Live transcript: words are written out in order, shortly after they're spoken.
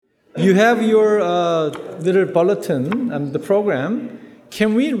You have your little bulletin and the program.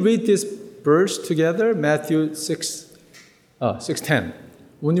 Can we read this verse together? Matthew 6:10.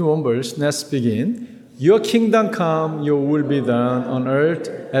 Only one verse. Let's begin. Your kingdom come, your will be done on earth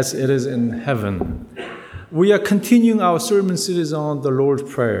as it is in heaven. We are continuing our sermon series on the Lord's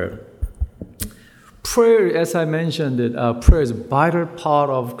Prayer. Prayer, as I mentioned it, prayer is a vital part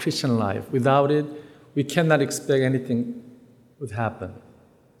of Christian life. Without it, we cannot expect anything would happen.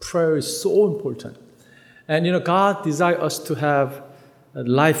 Prayer is so important. And God desires us to have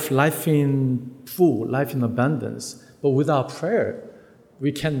life in full, life in abundance. But without prayer,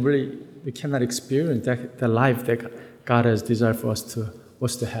 we cannot experience the life that God has desired for us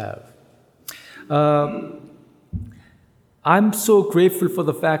to have. I'm so grateful for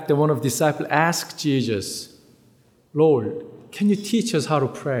the fact that one of the disciples asked Jesus, Lord, can you teach us how to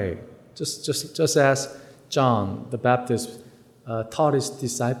pray? Just as John the Baptist taught his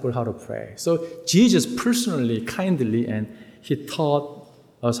disciple how to pray. So Jesus personally, kindly, and he taught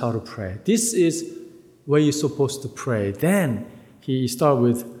us how to pray. This is where you're supposed to pray. Then he started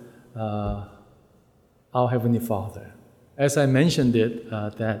with our Heavenly Father. As I mentioned it,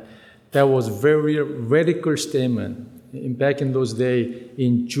 that was very radical statement. Back in those days,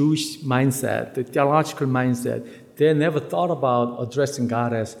 in Jewish mindset, the theological mindset, they never thought about addressing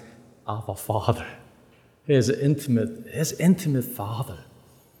God as our Father. He is intimate Father.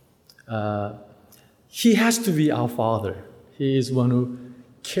 He has to be our Father. He is one who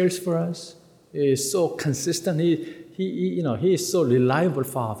cares for us. He is so consistent. He is so reliable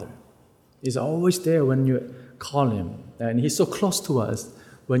Father. He's always there when you call him, and he's so close to us.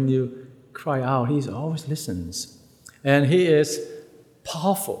 When you cry out, he always listens. And he is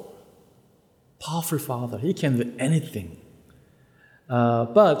powerful Father. He can do anything.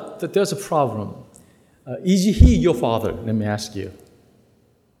 But there's a problem. Is he your father? Let me ask you.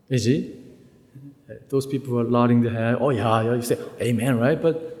 Is he? Those people are nodding their head. Oh yeah, you say amen, right?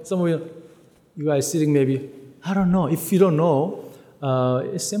 But some of you guys sitting maybe, I don't know. If you don't know,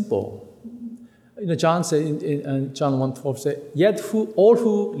 it's simple. John said in John 1:12 said, yet all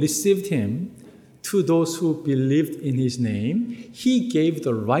who received him, to those who believed in his name, he gave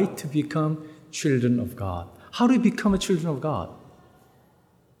the right to become children of God. How do you become a children of God?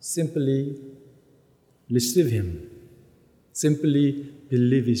 Simply receive him. Simply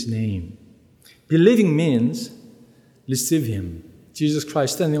believe his name. Believing means receive him. Jesus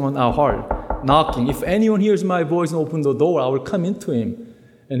Christ standing on our heart, knocking. If anyone hears my voice and open the door, I will come into him.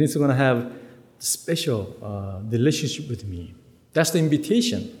 And he's going to have special relationship with me. That's the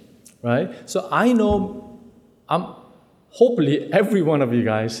invitation. Right? So I know, hopefully every one of you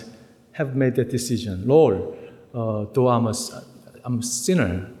guys have made that decision. Lord, though I'm a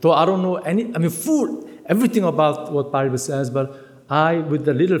sinner, though I don't know full everything about what Bible says, but with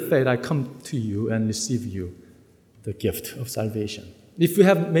the little faith, I come to you and receive you, the gift of salvation. If you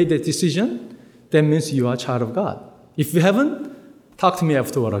have made that decision, that means you are a child of God. If you haven't, talk to me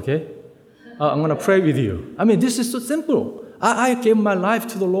afterward, okay? I'm going to pray with you. This is so simple. I gave my life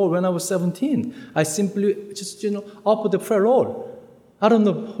to the Lord when I was 17. I simply just, offered the prayer, Lord. I don't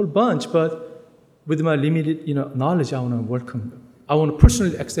know a whole bunch, but with my limited, knowledge, I want to welcome. I want to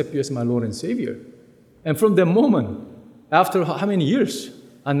personally accept you as my Lord and Savior. And from that moment, after how many years,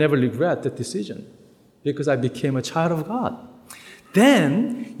 I never regret that decision because I became a child of God.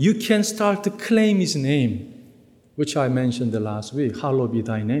 Then you can start to claim his name, which I mentioned the last week. Hallowed be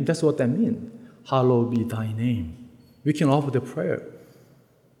thy name. That's what that means. Hallowed be thy name. We can offer the prayer.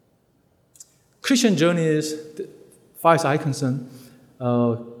 Christian journey is, as far as I'm concerned,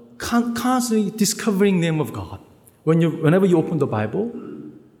 constantly discovering the name of God. Whenever you open the Bible,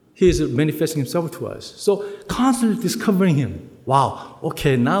 he is manifesting himself to us. So constantly discovering him. Wow,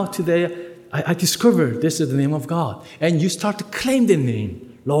 okay, now today I discovered this is the name of God. And you start to claim the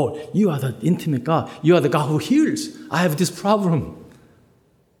name. Lord, you are the intimate God. You are the God who heals. I have this problem.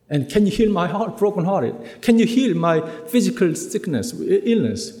 And can you heal my heart, brokenhearted? Can you heal my physical sickness,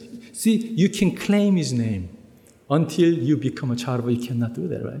 illness? See, you can claim his name until you become a child of God. You cannot do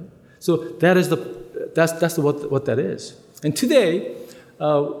that, right? So that's what that is. And today,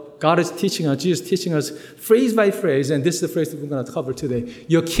 God is teaching us, Jesus is teaching us phrase by phrase, and this is the phrase that we're going to cover today.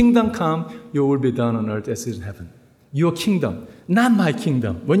 Your kingdom come, your will be done on earth as it is in heaven. Your kingdom, not my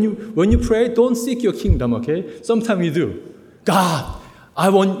kingdom. When you pray, don't seek your kingdom, okay? Sometimes you do. God, I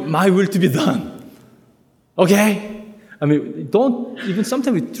want my will to be done. Okay? Don't even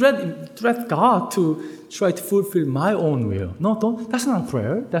sometimes we threat God to try to fulfill my own will. No, don't. That's not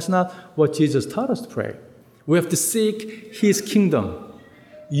prayer. That's not what Jesus taught us to pray. We have to seek his kingdom.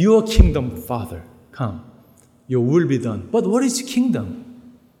 Your kingdom, Father, come. Your will be done. But what is kingdom?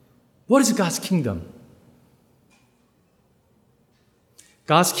 What is God's kingdom?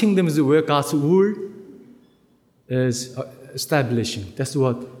 God's kingdom is where God's rule is establishing. That's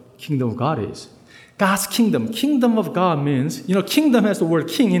what kingdom of God is. God's kingdom. Kingdom of God means, kingdom has the word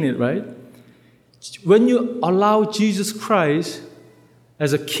king in it, right? When you allow Jesus Christ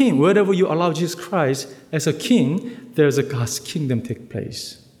as a king, wherever you allow Jesus Christ as a king, there's a God's kingdom take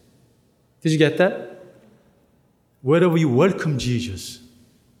place. Did you get that? Wherever you welcome Jesus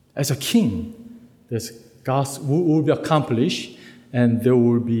as a king, there's God's will be accomplished, and there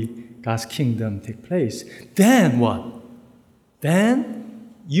will be God's kingdom take place. Then what?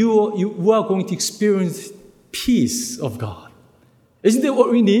 Then you are going to experience peace of God. Isn't that what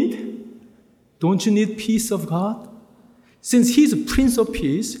we need? Don't you need peace of God? Since He's a Prince of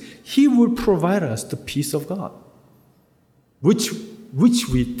Peace, He will provide us the peace of God, which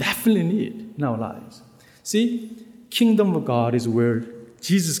we definitely need in our lives. See, kingdom of God is where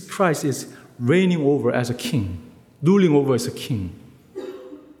Jesus Christ is reigning over as a king, ruling over as a king.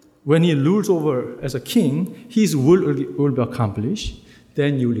 When He rules over as a king, His will be accomplished.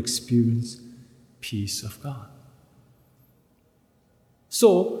 Then you will experience peace of God.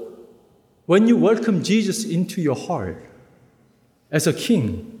 So, when you welcome Jesus into your heart as a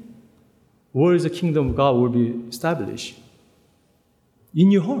king, where is the kingdom of God will be established?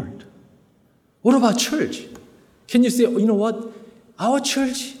 In your heart. What about church? Can you say, you know what? Our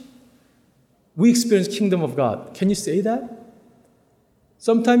church, we experience kingdom of God. Can you say that?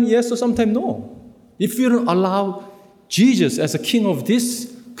 Sometimes yes or sometimes no. If you don't allow Jesus as a king of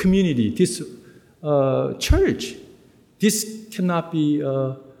this community, this church, this cannot be,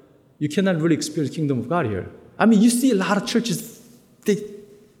 you cannot really experience kingdom of God here. I mean, you see a lot of churches, they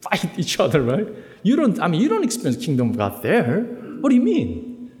fight each other, right? You don't experience kingdom of God there. What do you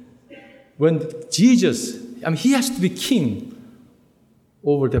mean? When Jesus, He has to be king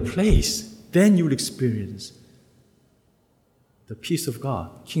over the place, then you will experience the peace of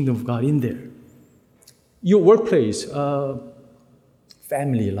God, kingdom of God in there. Your workplace,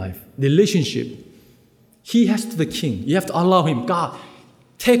 family life, relationship, He has to be king. You have to allow Him, God,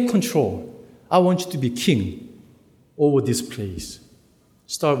 take control. I want you to be king over this place.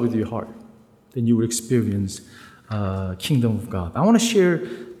 Start with your heart. Then you will experience kingdom of God. I want to share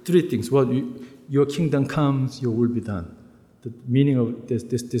 3 things. Well, your kingdom comes, your will be done. The meaning of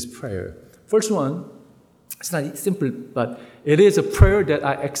this prayer. First one, it's not simple, but it is a prayer that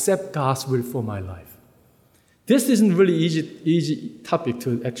I accept God's will for my life. This isn't really easy topic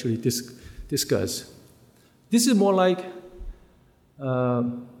to actually discuss. This is more like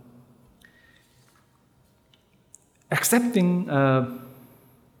accepting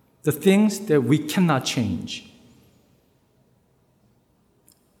the things that we cannot change.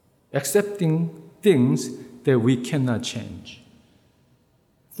 Accepting things that we cannot change.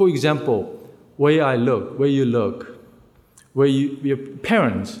 For example, where I look, where you look, where your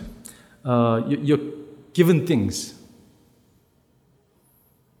parents, you're given things.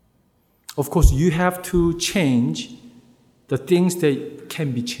 Of course, you have to change the things that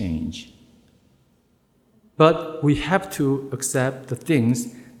can be changed. But we have to accept the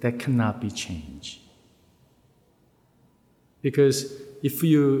things that cannot be changed. Because if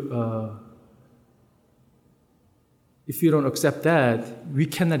you don't accept that, we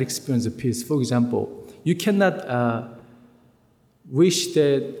cannot experience the peace. For example, you cannot wish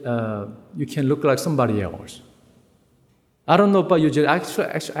that you can look like somebody else. I don't know about you. I actually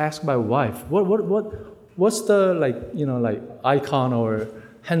asked my wife, what's the icon or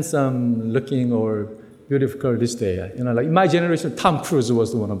handsome looking or beautiful girl this day? In my generation, Tom Cruise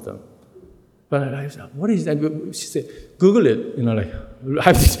was one of them. But I said, what is that? She said, Google it.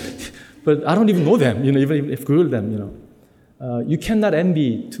 But I don't even know them. Even if Google them. You cannot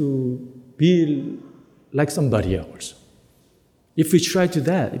envy to be like somebody else. If you try to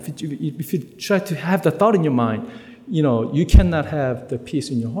that, if you try to have the thought in your mind, you cannot have the peace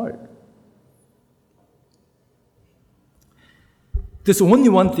in your heart. There's only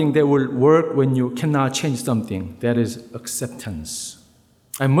one thing that will work when you cannot change something. That is acceptance.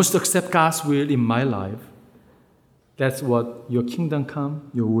 I must accept God's will in my life. That's what your kingdom come,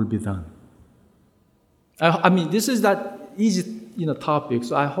 your will be done. This is not easy, topic,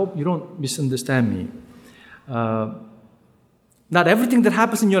 so I hope you don't misunderstand me. Not everything that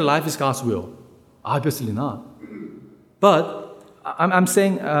happens in your life is God's will. Obviously not. But I'm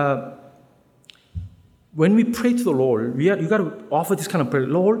saying when we pray to the Lord, you got to offer this kind of prayer.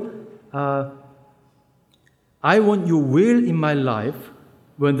 Lord, I want your will in my life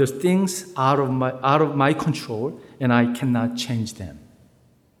when there's things out of my control and I cannot change them.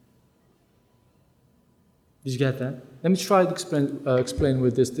 Did you get that? Let me try to explain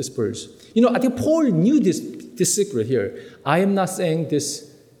with this verse. I think Paul knew this secret here. I am not saying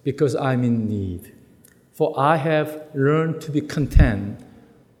this because I'm in need. For I have learned to be content,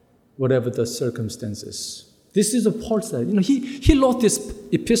 whatever the circumstances. This is what Paul said. He wrote this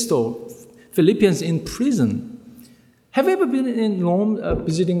epistle, Philippians, in prison. Have you ever been in Rome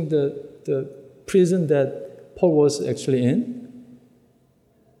visiting the prison that Paul was actually in?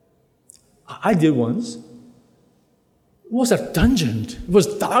 I did once. It was a dungeon. It was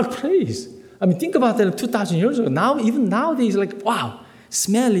a dark place. Think about that 2,000 years ago. Now, even nowadays, wow,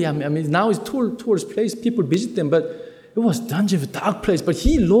 smelly. Now it's tourist place. People visit them, but it was dungeon, a dark place. But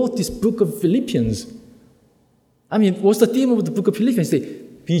he wrote this book of Philippians. What's the theme of the book of Philippians?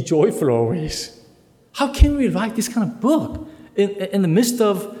 Be joyful always. How can we write this kind of book in the midst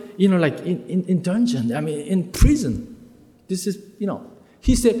of, in dungeon, in prison? This is,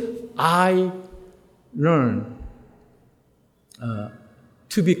 he said, I learned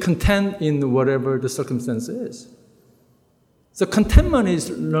to be content in whatever the circumstance is. So contentment is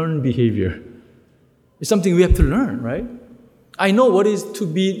learned behavior. It's something we have to learn, right? I know what is to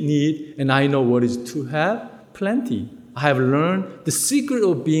be need, and I know what is to have plenty. I have learned the secret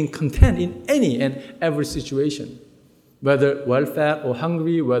of being content in any and every situation, whether well-fed or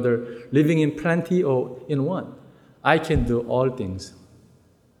hungry, whether living in plenty or in want. I can do all things.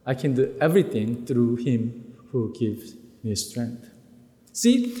 I can do everything through Him who gives me strength.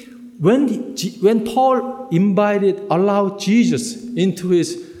 See, when Paul allowed Jesus into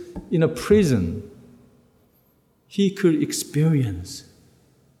his prison, he could experience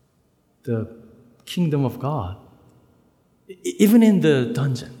the kingdom of God, even in the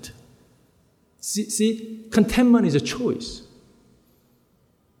dungeon. See, contentment is a choice.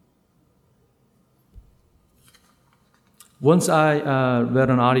 Once I read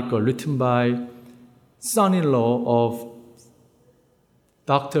an article written by son-in-law of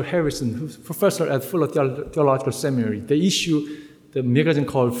Dr. Harrison, who's professor at Fuller Theological Seminary. They issue the magazine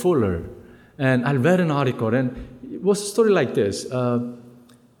called Fuller. And I read an article, and it was a story like this.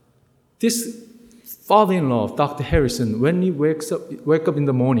 This father-in-law of Dr. Harrison, when he wake up in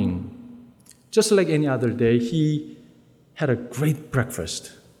the morning, just like any other day, he had a great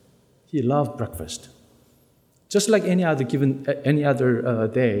breakfast. He loved breakfast. Just like any other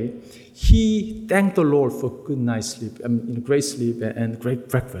day, he thanked the Lord for good night's sleep, great sleep and great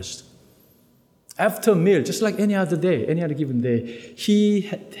breakfast. After a meal, just like any other day, any other given day, he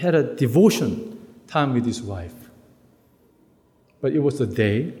had a devotion time with his wife. But it was the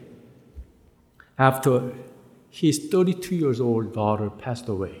day after his 32 years old daughter passed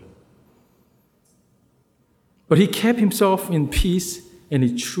away. But he kept himself in peace, and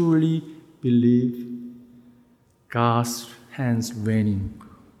he truly believed God's hands reigning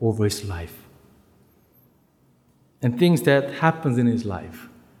over his life and things that happens in his life.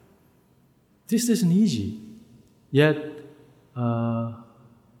 This isn't easy. Yet,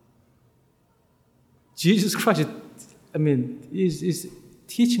 Jesus Christ, is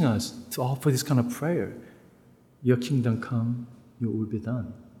teaching us to offer this kind of prayer. Your kingdom come, your will be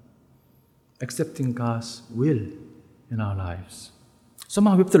done. Accepting God's will in our lives.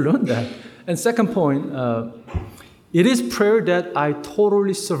 Somehow we have to learn that. And second point, it is prayer that I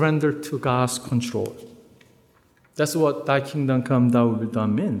totally surrender to God's control. That's what thy kingdom come, thy will be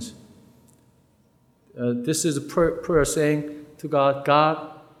done means. This is a prayer saying to God,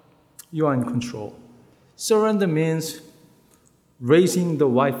 God, you are in control. Surrender means raising the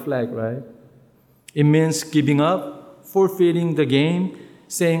white flag, right? It means giving up, forfeiting the game,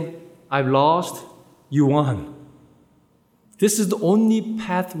 saying, I've lost, you won. This is the only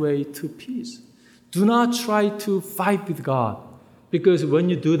pathway to peace. Do not try to fight with God, because when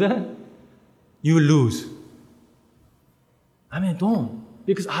you do that, you lose. Don't.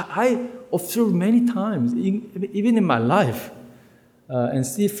 Because I observe many times, even in my life, and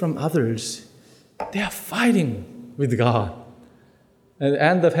see from others, they are fighting with God and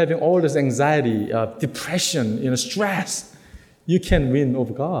end up having all this anxiety, depression, stress. You can win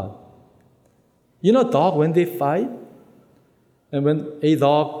over God. Dog, when they fight, and when a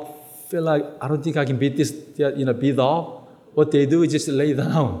dog feel like, I don't think I can beat this, big dog, what they do is just lay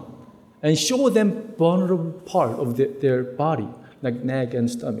down and show them vulnerable part of their body, like neck and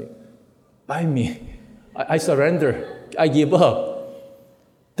stomach. Bite me. I surrender. I give up.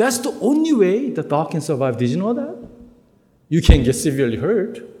 That's the only way the dog can survive. Did you know that? You can get severely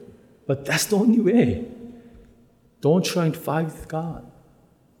hurt, but that's the only way. Don't try to fight with God.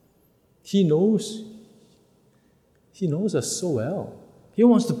 He knows us so well. He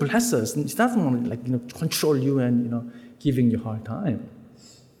wants to bless us. He doesn't want to control you and giving you a hard time.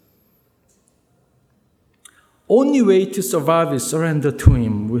 only way to survive is surrender to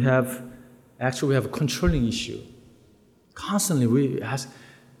Him. We have a controlling issue. Constantly we ask,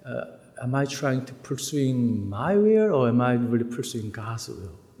 am I trying to pursuing my will or am I really pursuing God's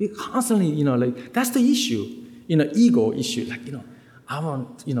will? We constantly, that's the issue. Ego issue. I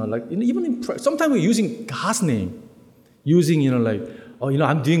want, even in prayer, sometimes we're using God's name. Using,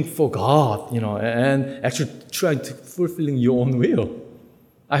 I'm doing for God, and actually trying to fulfilling your own will.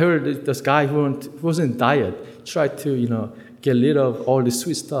 I heard this guy who was in diet, tried to, get rid of all the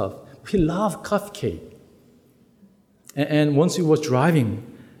sweet stuff. He loved coffee cake. And once he was driving,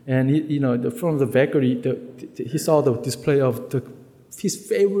 and he, from the bakery, he saw the display of his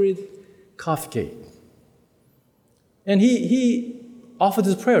favorite coffee cake. And he offered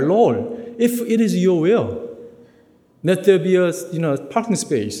this prayer, Lord, if it is your will, let there be a parking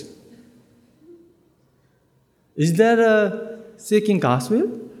space. Is that seeking God's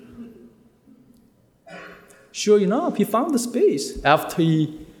will? Sure enough, he found the space after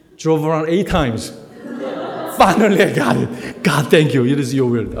he drove around 8 times. Finally, I got it. God, thank you. It is your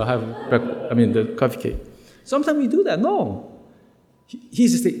will. I have the coffee cake. Sometimes we do that. No.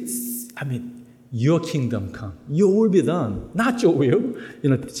 He's just saying, your kingdom come. Your will be done. Not your will.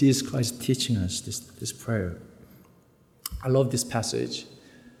 Jesus Christ teaching us this prayer. I love this passage.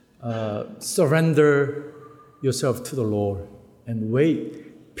 Surrender yourself to the Lord and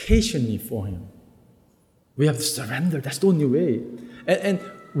wait patiently for Him. We have to surrender. That's the only way. And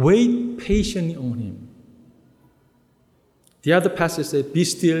wait patiently on Him. The other passage says, be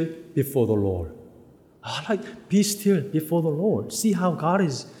still before the Lord. Be still before the Lord. See how God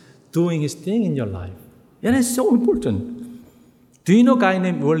is doing His thing in your life. And it's so important. Do you know a guy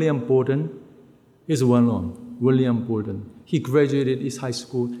named William Borden? He's well known. William Borden. He graduated his high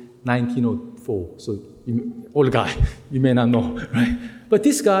school 1904. So, old guy, you may not know, right? But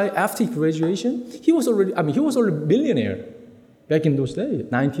this guy, after graduation, he was already a millionaire back in those days,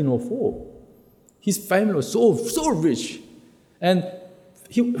 1904. His family was so rich. And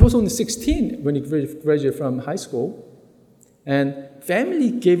he was only 16 when he graduated from high school. And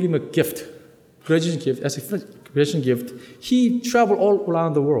family gave him a gift, graduation gift. As a graduation gift, he traveled all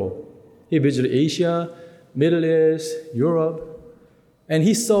around the world. He visited Asia, Middle East, Europe, and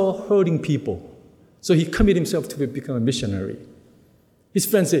he saw hurting people. So he committed himself to become a missionary. His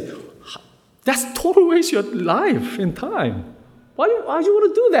friends said, that's total waste of your life and time. Why do you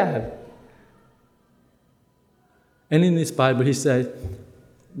want to do that? And in his Bible, he said,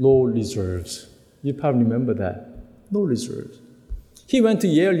 no reserves. You probably remember that. No reserves. He went to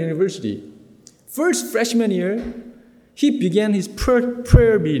Yale University. First freshman year, he began his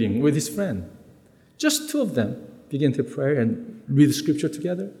prayer meeting with his friend. Just 2 of them began to pray and read the scripture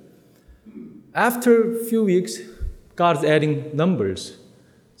together. After a few weeks, God's adding numbers.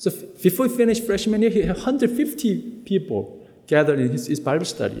 So before he finished freshman year, he had 150 people gathered in his Bible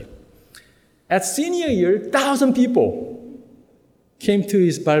study. At senior year, 1,000 people came to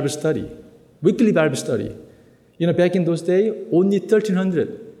his Bible study, weekly Bible study. Back in those days, only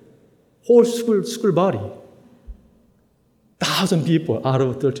 1,300, whole school body. 1,000 people out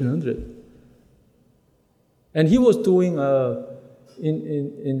of 1,300. And he was doing,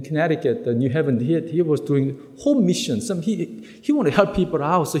 in Connecticut, New Haven, he was doing home mission. He wanted to help people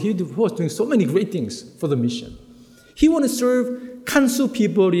out, so he was doing so many great things for the mission. He wanted to serve Kansu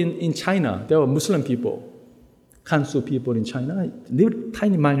people in China. They were Muslim people. Kansu people in China, they were a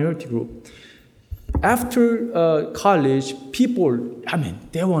tiny minority group. After college, people,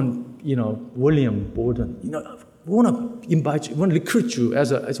 they want, William Borden, we want to invite you, we want to recruit you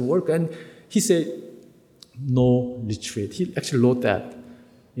as a worker. And he said, no retreat. He actually wrote that,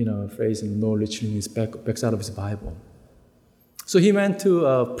 phrase, no retreat in his backside of his Bible. So he went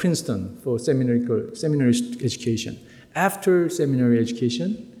to Princeton for seminary education. After seminary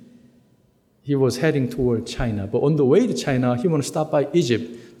education, he was heading toward China. But on the way to China, he wanted to stop by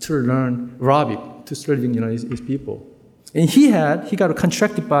Egypt to learn Arabic, to serving his people. And he got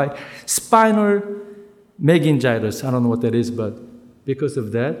contracted by spinal meningitis. I don't know what that is, but because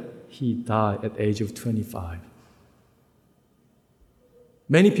of that, he died at the age of 25.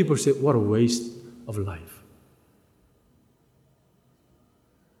 Many people say, what a waste of life.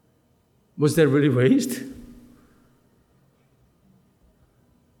 Was that really waste?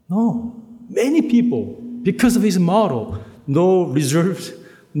 No. Many people, because of his motto, no reserves,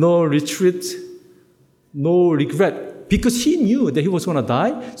 no retreats, no regret. Because he knew that he was going to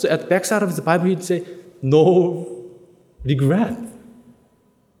die, so at the backside of his Bible, he'd say, no regret.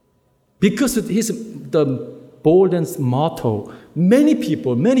 Because of the Borden motto,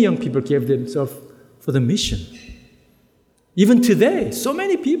 many young people gave themselves for the mission. Even today, so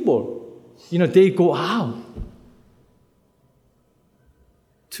many people, they go out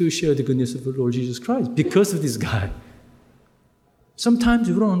to share the goodness of the Lord Jesus Christ because of this guy. Sometimes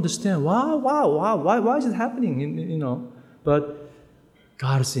we don't understand why is it happening, but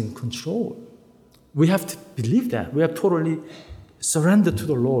God is in control. We have to believe that. We have totally surrendered to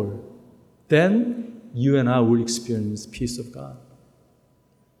the Lord. Then you and I will experience peace of God.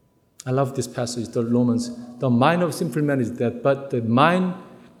 I love this passage, the Romans. The mind of sinful man is death, but the mind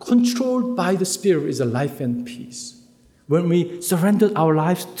controlled by the Spirit is a life and peace. When we surrender our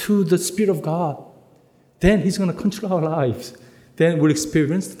lives to the Spirit of God, then He's going to control our lives. Then we'll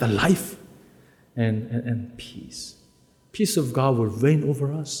experience the life and peace. Peace of God will reign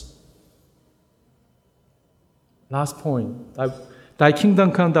over us. Last point. Thy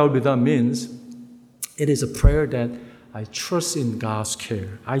kingdom come, thy will be done means it is a prayer that I trust in God's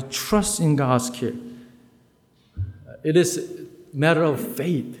care. I trust in God's care. It is a matter of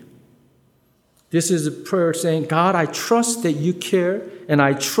faith. This is a prayer saying, God, I trust that you care, and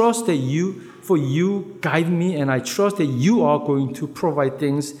I trust that you guide me, and I trust that you are going to provide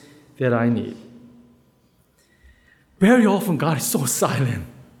things that I need. Very often, God is so silent.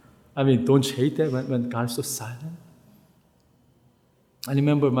 I mean, don't you hate that when God is so silent? I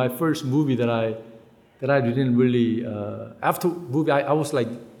remember my first movie that I didn't really, after movie, I was like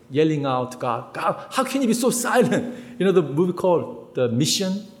yelling out to God, God, how can you be so silent? You know the movie called The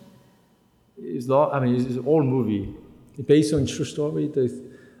Mission? It's an old movie. It's based on true story.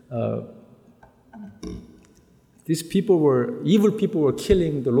 These evil people were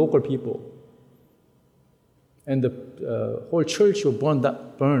killing the local people. And the whole church was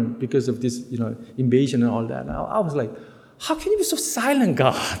burned because of this, invasion and all that. And I was like, how can you be so silent,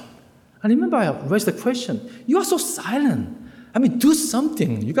 God? I remember I raised the question, you are so silent. I mean, do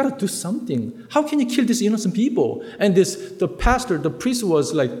something. You got to do something. How can you kill these innocent people? And the pastor, the priest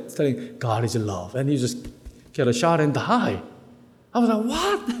was like saying, God is love. And he just get a shot and die. I was like,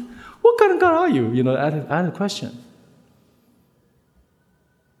 what? What kind of God are you? I had a question.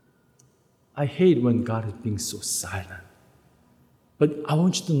 I hate when God is being so silent. But I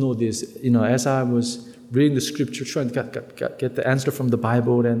want you to know this, as I was reading the scripture, trying to get the answer from the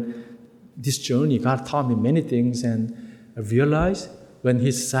Bible, and this journey, God taught me many things, and I realized when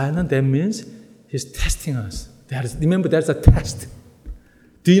He's silent, that means He's testing us. Remember, that's a test.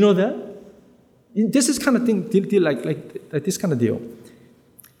 Do you know that? This is kind of thing, like this kind of deal.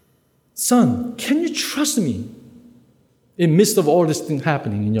 Son, can you trust me in the midst of all this thing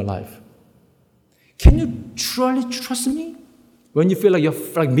happening in your life? Can you truly trust me when you feel like you're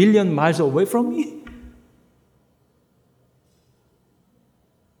like a million miles away from me?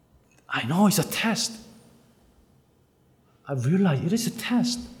 I know it's a test. I realize it is a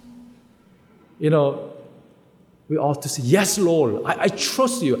test. We ought to say, yes, Lord, I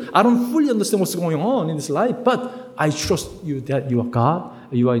trust you. I don't fully understand what's going on in this life, but I trust you that you are God,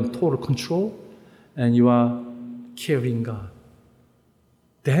 you are in total control, and you are caring God.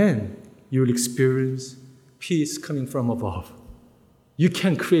 Then you will experience peace coming from above. You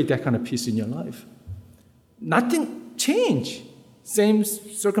can create that kind of peace in your life. Nothing changed. Same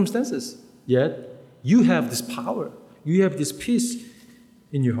circumstances. Yet, you have this power. You have this peace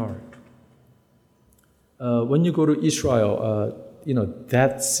in your heart. When you go to Israel,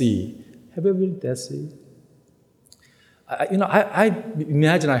 Dead Sea. Have you ever been to Dead Sea? I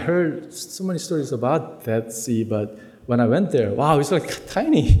imagine I heard so many stories about Dead Sea, but when I went there, wow, it's like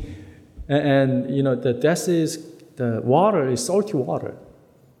tiny. And the Dead Sea the water is salty water.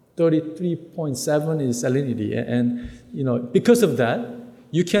 33.7 is salinity. And because of that,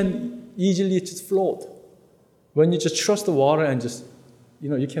 you can easily just float. When you just trust the water and just,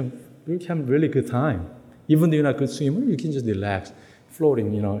 you can have a really good time. Even though you're not a good swimmer, you can just relax,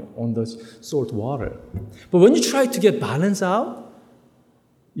 floating, on the salt water. But when you try to get balance out,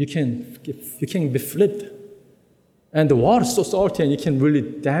 you can be flipped. And the water is so salty and you can really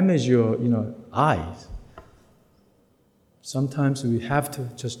damage your, eyes. Sometimes we have to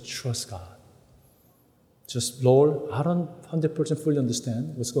just trust God. Just, Lord, I don't 100% fully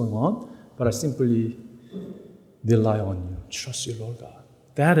understand what's going on, but I simply rely on you. Trust you, Lord God.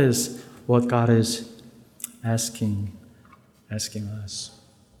 That is what God is asking us.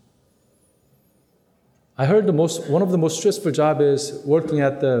 I heard one of the most stressful jobs is working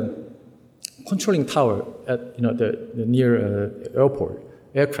at the controlling tower at the near airport,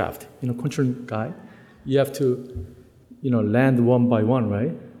 aircraft. Controlling guy. You have to land one by one,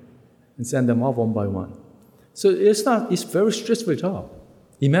 right? And send them off one by one. So it's a very stressful job.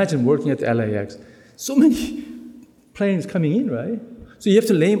 Imagine working at the LAX. So many planes coming in, right? So you have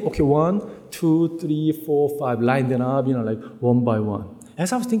to name, 1, 2, 3, 4, 5, line them up, like one by one.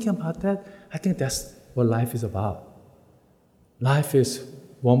 As I was thinking about that, I think that's what life is about. Life is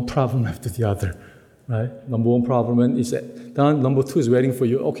one problem after the other, right? Number one problem is done. Number two is waiting for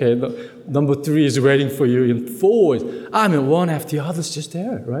you. Okay, number three is waiting for you. And four is, one after the other is just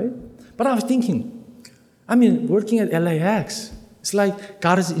there, right? But I was thinking, working at LAX, it's like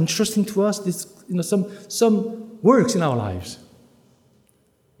God is entrusting to us this, some works in our lives.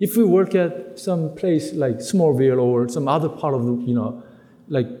 If we work at some place like Smallville or some other part of the,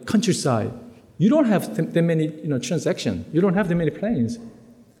 like countryside, you don't have that many, transactions. You don't have that many planes.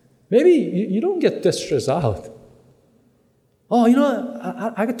 Maybe you don't get that stressed out. Oh,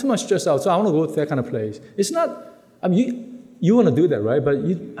 I get too much stressed out, so I want to go to that kind of place. It's not, you want to do that, right? But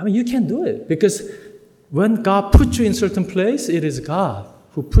you can't do it because when God puts you in certain place, it is God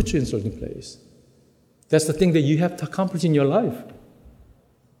who puts you in certain place. That's the thing that you have to accomplish in your life.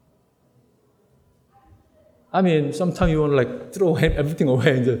 Sometimes you want to throw everything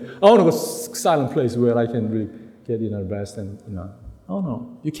away and I want to go silent place where I can really get rest and Oh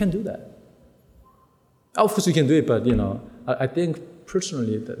no, you can't do that. Of course you can do it, but I think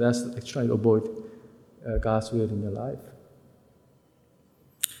personally that's trying to avoid God's will in your life.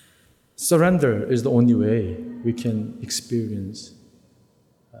 Surrender is the only way we can experience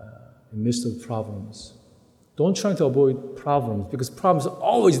in the midst of problems. Don't try to avoid problems because problems are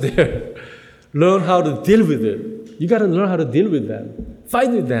always there. Learn how to deal with it. You got to learn how to deal with them,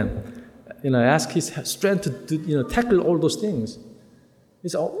 fight with them. Ask His strength to tackle all those things.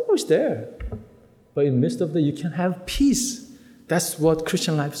 It's always there. But in the midst of that, you can have peace. That's what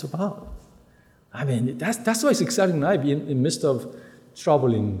Christian life is about. That's why it's exciting life in the midst of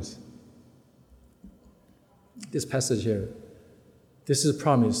troublings. This passage here, this is a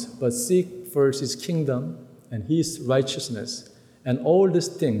promise. But seek first His kingdom and His righteousness, and all these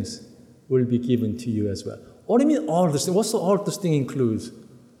things will be given to you as well. What do you mean all this? What's all this thing includes?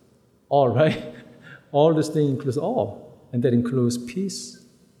 All, right? All this thing includes all. And that includes peace.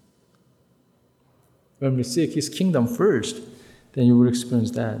 When we seek His kingdom first, then you will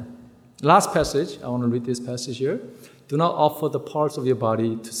experience that. Last passage, I want to read this passage here. Do not offer the parts of your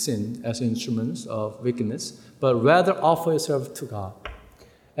body to sin as instruments of wickedness, but rather offer yourself to God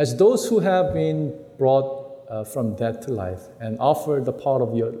as those who have been brought from death to life, and offer the part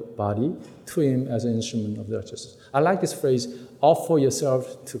of your body to Him as an instrument of righteousness. I like this phrase, offer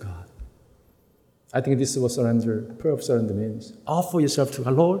yourself to God. I think this is what prayer of surrender means. Offer yourself to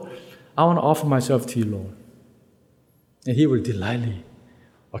God. Lord, I want to offer myself to you, Lord. And He will delightly,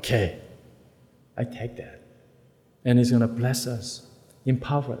 okay, I take that. And He's going to bless us,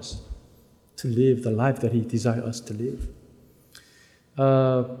 empower us to live the life that He desires us to live.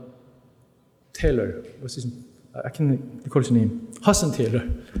 Taylor, I can't recall his name. Hudson Taylor.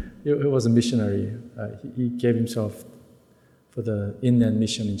 He was a missionary. He gave himself for the inland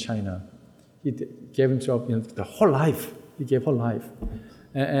mission in China. He gave himself the whole life. He gave whole life.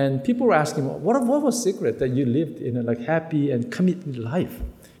 And people were asking him, what was the secret that you lived in a happy and committed life?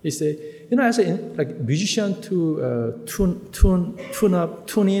 He said, as a musician to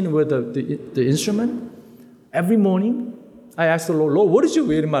tune in with the instrument, every morning I asked the Lord, what did you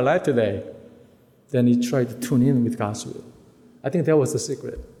will in my life today? Then he tried to tune in with God's will. I think that was the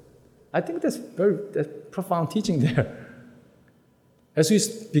secret. I think that's profound teaching there. As we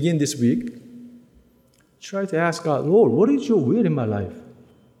begin this week, try to ask God, Lord, what is your will in my life?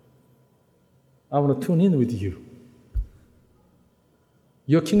 I want to tune in with you.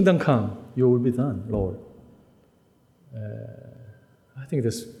 Your kingdom come, your will be done, Lord. I think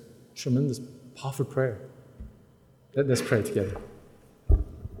that's tremendous, powerful prayer. Let's pray together.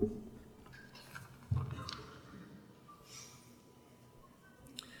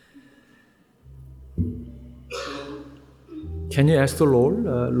 Can you ask the Lord,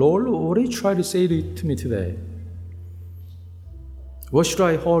 Lord, what are you trying to say to me today? What should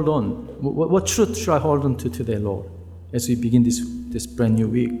I hold on? What truth should I hold on to today, Lord, as we begin this brand new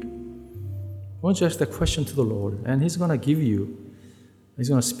week? Why don't you ask that question to the Lord, and He's going to give you, He's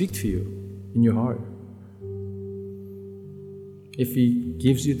going to speak to you in your heart. If He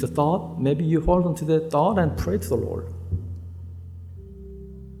gives you the thought, maybe you hold on to that thought and pray to the Lord.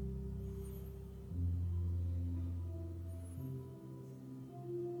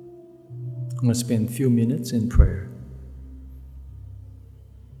 I'm going to spend a few minutes in prayer.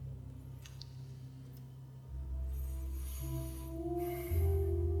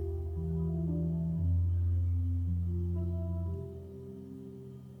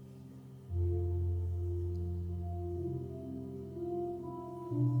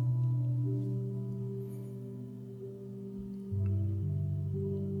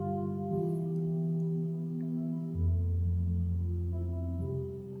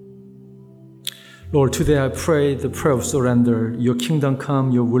 Lord, today I pray the prayer of surrender. Your kingdom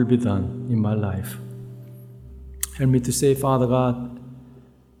come, your will be done in my life. Help me to say, Father God,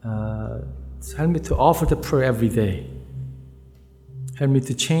 help me to offer the prayer every day. Help me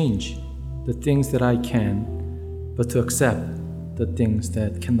to change the things that I can, but to accept the things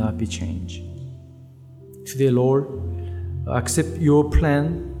that cannot be changed. Today, Lord, I accept your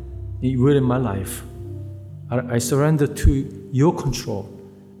plan, your will in my life. I surrender to your control,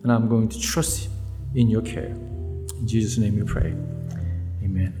 and I'm going to trust in your care. In Jesus' name we pray.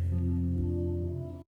 Amen.